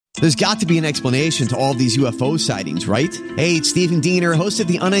There's got to be an explanation to all of these UFO sightings, right? Hey, it's Stephen Diener, host of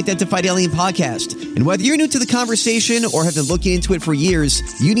the Unidentified Alien Podcast. And whether you're new to the conversation or have been looking into it for years,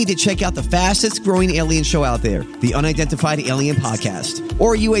 you need to check out the fastest growing alien show out there, the Unidentified Alien Podcast,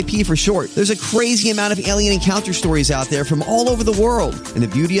 or UAP for short. There's a crazy amount of alien encounter stories out there from all over the world. And the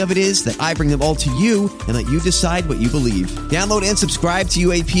beauty of it is that I bring them all to you and let you decide what you believe. Download and subscribe to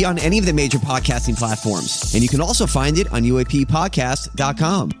UAP on any of the major podcasting platforms. And you can also find it on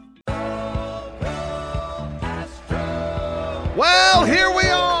UAPpodcast.com. Well, here we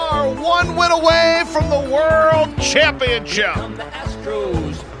are, one win away from the World Championship. Here come the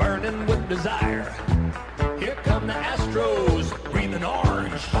Astros, burning with desire. Here come the Astros, breathing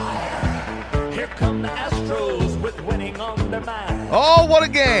orange fire. Here come the Astros, with winning on their mind. Oh, what a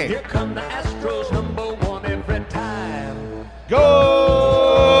game. Here come the Astros, number one every time.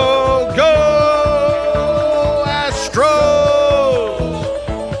 Go, go, Astros.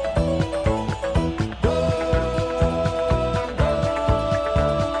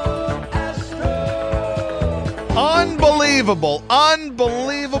 Unbelievable,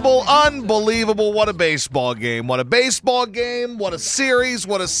 unbelievable, unbelievable. What a baseball game. What a baseball game. What a series.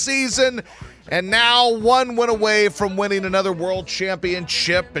 What a season. And now one win away from winning another world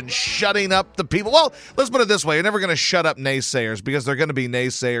championship and shutting up the people. Well, let's put it this way. You're never going to shut up naysayers because they're going to be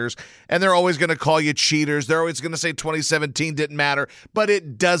naysayers, and they're always going to call you cheaters. They're always going to say 2017 didn't matter, but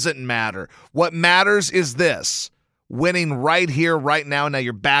it doesn't matter. What matters is this. Winning right here, right now. Now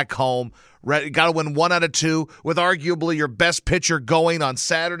you're back home. Got to win 1 out of 2 with arguably your best pitcher going on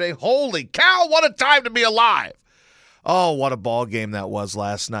Saturday. Holy cow, what a time to be alive. Oh, what a ball game that was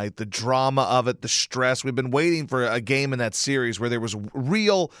last night. The drama of it, the stress. We've been waiting for a game in that series where there was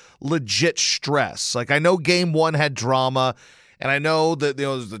roll, legit stress. Like, I know game 1 had drama, and I know that there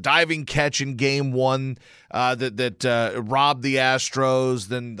was the diving catch in game 1 that robbed the Astros.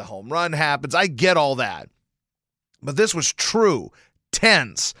 Then the home run happens. I get all that. But this was true,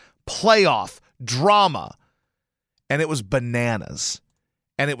 tense, playoff drama, and it was bananas,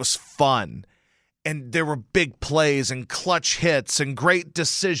 and it was fun, and there were big plays and clutch hits and great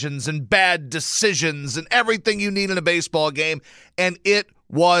decisions and bad decisions and everything you need in a baseball game, and it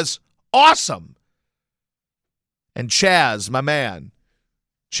was awesome. And Chazz, my man,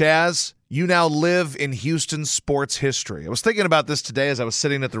 Chazz, you now live in Houston sports history. I was thinking about this today as I was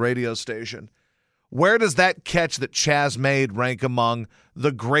sitting at the radio station. Where does that catch that Chazz made rank among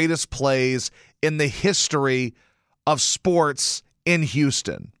the greatest plays in the history of sports in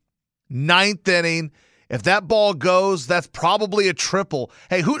Houston? 9th inning. If that ball goes, that's probably a triple.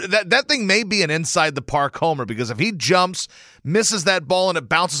 Hey, that thing may be an inside the park homer, because if he jumps, misses that ball, and it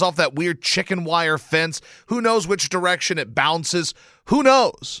bounces off that weird chicken wire fence, who knows which direction it bounces? Who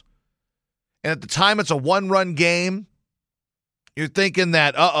knows? And at the time, it's a 1-run game. You're thinking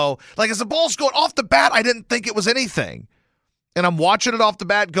that, like as the ball's going off the bat, I didn't think it was anything. And I'm watching it off the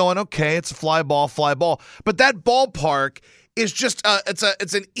bat going, okay, it's a fly ball. But that ballpark is just,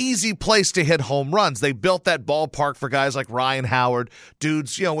 it's an easy place to hit home runs. They built that ballpark for guys like Ryan Howard,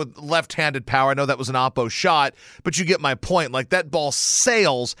 dudes, with left-handed power. I know that was an oppo shot, but you get my point. Like, that ball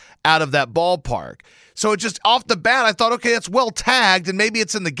sails out of that ballpark. So it just, off the bat, I thought, okay, it's well tagged, and maybe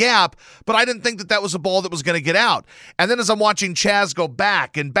it's in the gap, but I didn't think that was a ball that was going to get out. And then as I'm watching Chazz go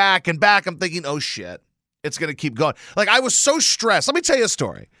back and back and back, I'm thinking, oh, shit, it's going to keep going. Like, I was so stressed. Let me tell you a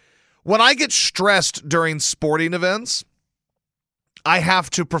story. When I get stressed during sporting events, I have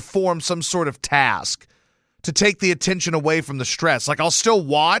to perform some sort of task to take the attention away from the stress. Like, I'll still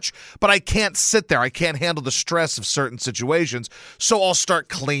watch, but I can't sit there. I can't handle the stress of certain situations, so I'll start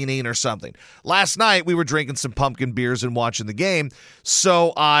cleaning or something. Last night, we were drinking some pumpkin beers and watching the game,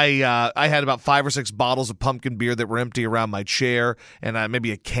 so I had about 5 or 6 bottles of pumpkin beer that were empty around my chair, and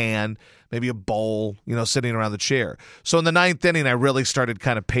maybe a can, maybe a bowl, sitting around the chair. So in the 9th inning, I really started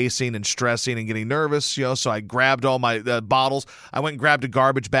kind of pacing and stressing and getting nervous, so I grabbed all my bottles. I went and grabbed a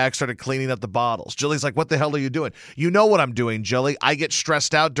garbage bag, started cleaning up the bottles. Jilly's like, what the hell are you doing? You know what I'm doing, Jilly. I get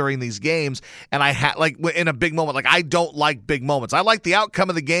stressed out during these games, and in a big moment, I don't like big moments. I like the outcome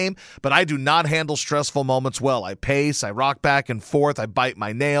of the game, but I do not handle stressful moments well. I pace, I rock back and forth, I bite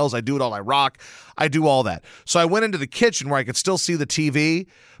my nails, I do it all, I rock, I do all that. So I went into the kitchen where I could still see the TV,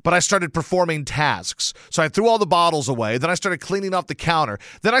 but I started performing tasks. So I threw all the bottles away. Then I started cleaning off the counter.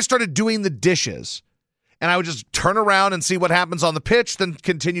 Then I started doing the dishes. And I would just turn around and see what happens on the pitch, then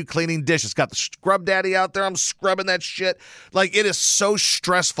continue cleaning dishes. Got the scrub daddy out there. I'm scrubbing that shit. Like, it is so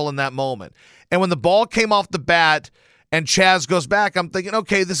stressful in that moment. And when the ball came off the bat and Chazz goes back, I'm thinking,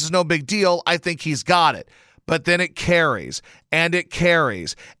 okay, this is no big deal. I think he's got it. But then it carries, and it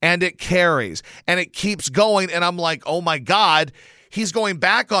carries, and it carries, and it keeps going. And I'm like, oh, my God. he's going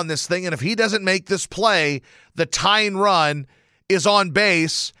back on this thing, and if he doesn't make this play, the tying run is on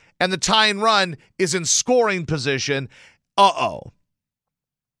base, and the tying run is in scoring position. Uh-oh.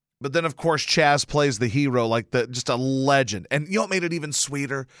 But then, of course, Chasss plays the hero like just a legend. And you know what made it even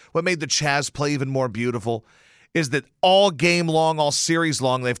sweeter? What made the Chasss play even more beautiful is that all game long, all series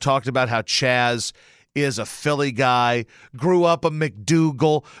long, they've talked about how Chasss is a Philly guy, grew up a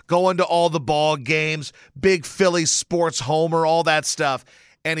McDougal, going to all the ball games, big Philly sports homer, all that stuff.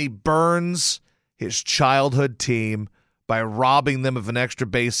 And he burns his childhood team by robbing them of an extra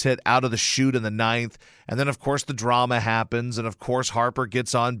base hit out of the chute in the ninth. And then, of course, the drama happens. And, of course, Harper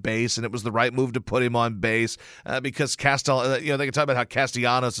gets on base. And it was the right move to put him on base because they can talk about how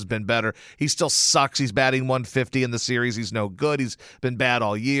Castellanos has been better. He still sucks. He's batting 150 in the series. He's no good. He's been bad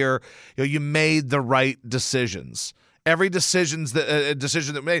all year. You made the right decisions. Every decision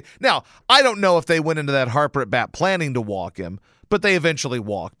that made. Now, I don't know if they went into that Harper at bat planning to walk him, but they eventually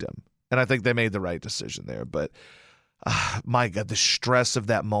walked him. And I think they made the right decision there. But my God, the stress of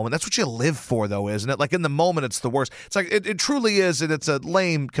that moment. That's what you live for, though, isn't it? Like, in the moment, it's the worst. It's like, it truly is, and it's a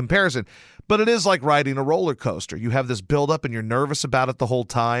lame comparison, but it is like riding a roller coaster. You have this buildup, and you're nervous about it the whole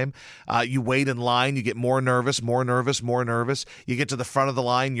time. You wait in line. You get more nervous, more nervous, more nervous. You get to the front of the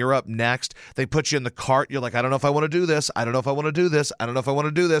line. You're up next. They put you in the cart. You're like, I don't know if I want to do this. I don't know if I want to do this. I don't know if I want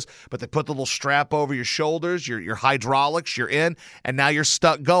to do this. But they put the little strap over your shoulders, your hydraulics, you're in, and now you're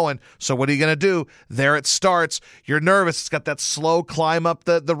stuck going. So what are you going to do? There it starts. You're nervous. It's got that slow climb up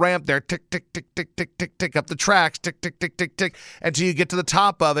the ramp there. Tick, tick, tick, tick, tick, tick, tick, up the tracks. Tick, tick, tick, tick, tick, until you get to the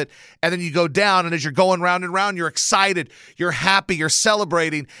top of it. And then you go down, and as you're going round and round, you're excited, you're happy, you're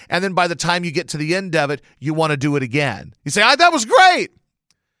celebrating, and then by the time you get to the end of it, you want to do it again. You say, that was great.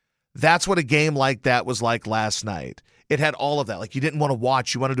 That's what a game like that was like last night. It had all of that. Like, you didn't want to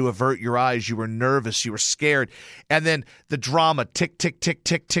watch. You wanted to avert your eyes. You were nervous. You were scared. And then the drama, tick, tick, tick,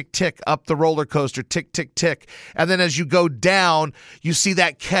 tick, tick, tick, up the roller coaster, tick, tick, tick. And then as you go down, you see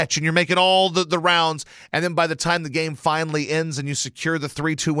that catch, and you're making all the rounds. And then by the time the game finally ends and you secure the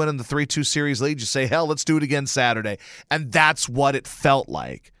 3-2 win and the 3-2 series lead, you say, hell, let's do it again Saturday. And that's what it felt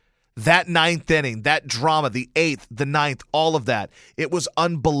like. That ninth inning, that drama, the eighth, the ninth, all of that. It was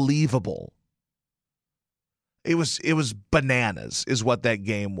unbelievable. It was bananas is what that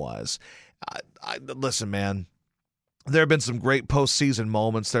game was. Listen, man, there have been some great postseason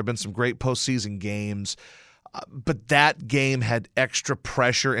moments. There have been some great postseason games. But that game had extra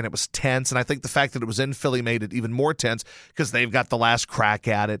pressure, and it was tense. And I think the fact that it was in Philly made it even more tense because they've got the last crack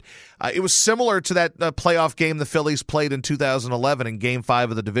at it. It was similar to that playoff game the Phillies played in 2011 in Game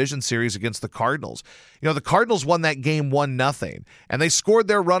 5 of the division series against the Cardinals. The Cardinals won that game 1-0, and they scored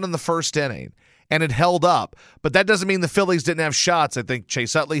their run in the first inning. And it held up. But that doesn't mean the Phillies didn't have shots. I think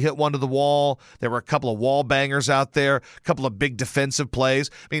Chase Utley hit one to the wall. There were a couple of wall bangers out there, a couple of big defensive plays.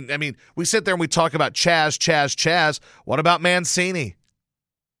 I mean, we sit there and we talk about Chasss. What about Mancini?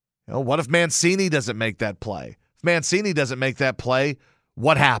 What if Mancini doesn't make that play? If Mancini doesn't make that play,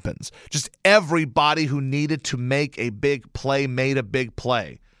 what happens? Just everybody who needed to make a big play made a big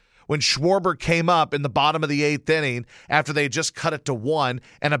play. When Schwarber came up in the bottom of the eighth inning after they just cut it to 1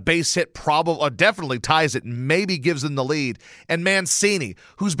 and a base hit definitely ties it, maybe gives them the lead. And Mancini,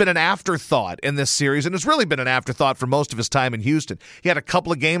 who's been an afterthought in this series and has really been an afterthought for most of his time in Houston. He had a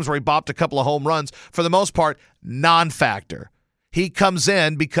couple of games where he bopped a couple of home runs. For the most part, non-factor. He comes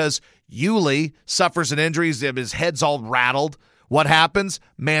in because Yuli suffers an injury. His head's all rattled. What happens?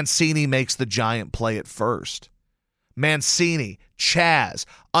 Mancini makes the giant play at first. Mancini, Chasss,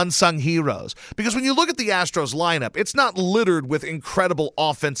 unsung heroes. Because when you look at the Astros lineup, it's not littered with incredible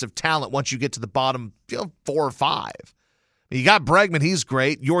offensive talent once you get to the bottom 4 or 5. You got Bregman, he's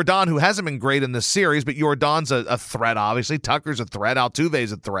great. Jordan, who hasn't been great in this series, but Jordan's a threat, obviously. Tucker's a threat.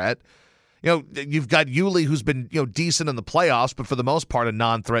 Altuve's a threat. You've got Yuli, who's been decent in the playoffs, but for the most part a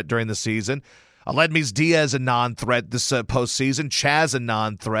non-threat during the season. Aledmys Diaz a non-threat this postseason. Chasss a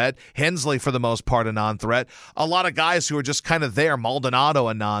non-threat. Hensley, for the most part, a non-threat. A lot of guys who are just kind of there. Maldonado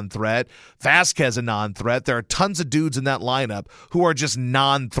a non-threat. Vasquez a non-threat. There are tons of dudes in that lineup who are just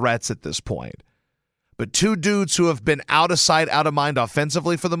non-threats at this point. But two dudes who have been out of sight, out of mind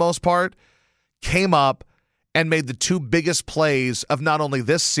offensively for the most part came up and made the two biggest plays of not only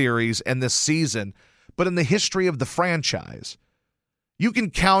this series and this season, but in the history of the franchise. You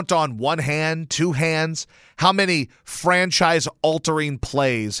can count on one hand, two hands, how many franchise-altering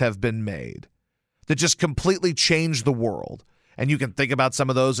plays have been made that just completely changed the world. And you can think about some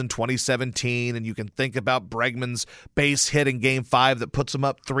of those in 2017, and you can think about Bregman's base hit in Game 5 that puts them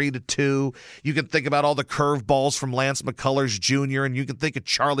up 3-2. You can think about all the curveballs from Lance McCullers Jr., and you can think of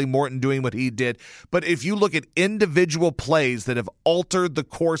Charlie Morton doing what he did. But if you look at individual plays that have altered the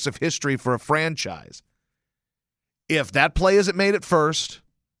course of history for a franchise, if that play isn't made at first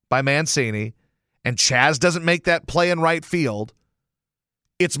by Mancini, and Chazz doesn't make that play in right field,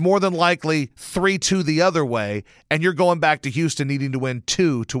 it's more than likely 3-2 the other way, and you're going back to Houston needing to win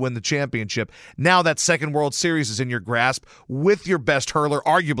 2 to win the championship. Now that second World Series is in your grasp with your best hurler,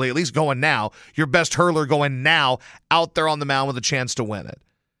 arguably, at least going now, your best hurler going now out there on the mound with a chance to win it.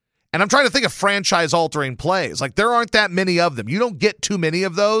 And I'm trying to think of franchise-altering plays. Like, there aren't that many of them. You don't get too many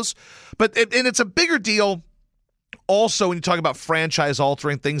of those. And it's a bigger deal also when you talk about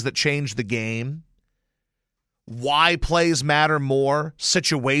franchise-altering things that change the game. Why plays matter more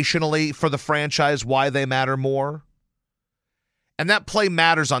situationally for the franchise, why they matter more. And that play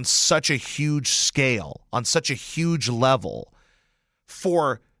matters on such a huge scale, on such a huge level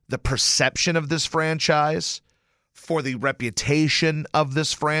for the perception of this franchise, for the reputation of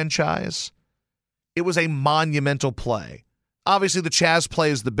this franchise. It was a monumental play. Obviously, the Chazz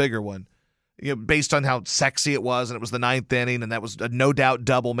play is the bigger one, based on how sexy it was, and it was the 9th inning, and that was a no-doubt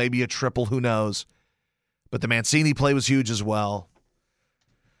double, maybe a triple, who knows. But the Mancini play was huge as well.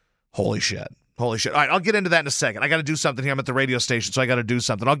 Holy shit. All right, I'll get into that in a second. I got to do something here. I'm at the radio station, so I got to do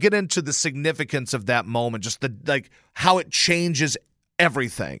something. I'll get into the significance of that moment, just how it changes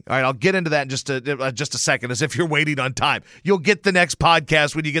everything. All right, I'll get into that in just a second, as if you're waiting on time. You'll get the next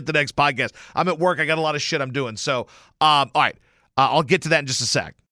podcast when you get the next podcast. I'm at work. I got a lot of shit I'm doing. So, all right, I'll get to that in just a sec.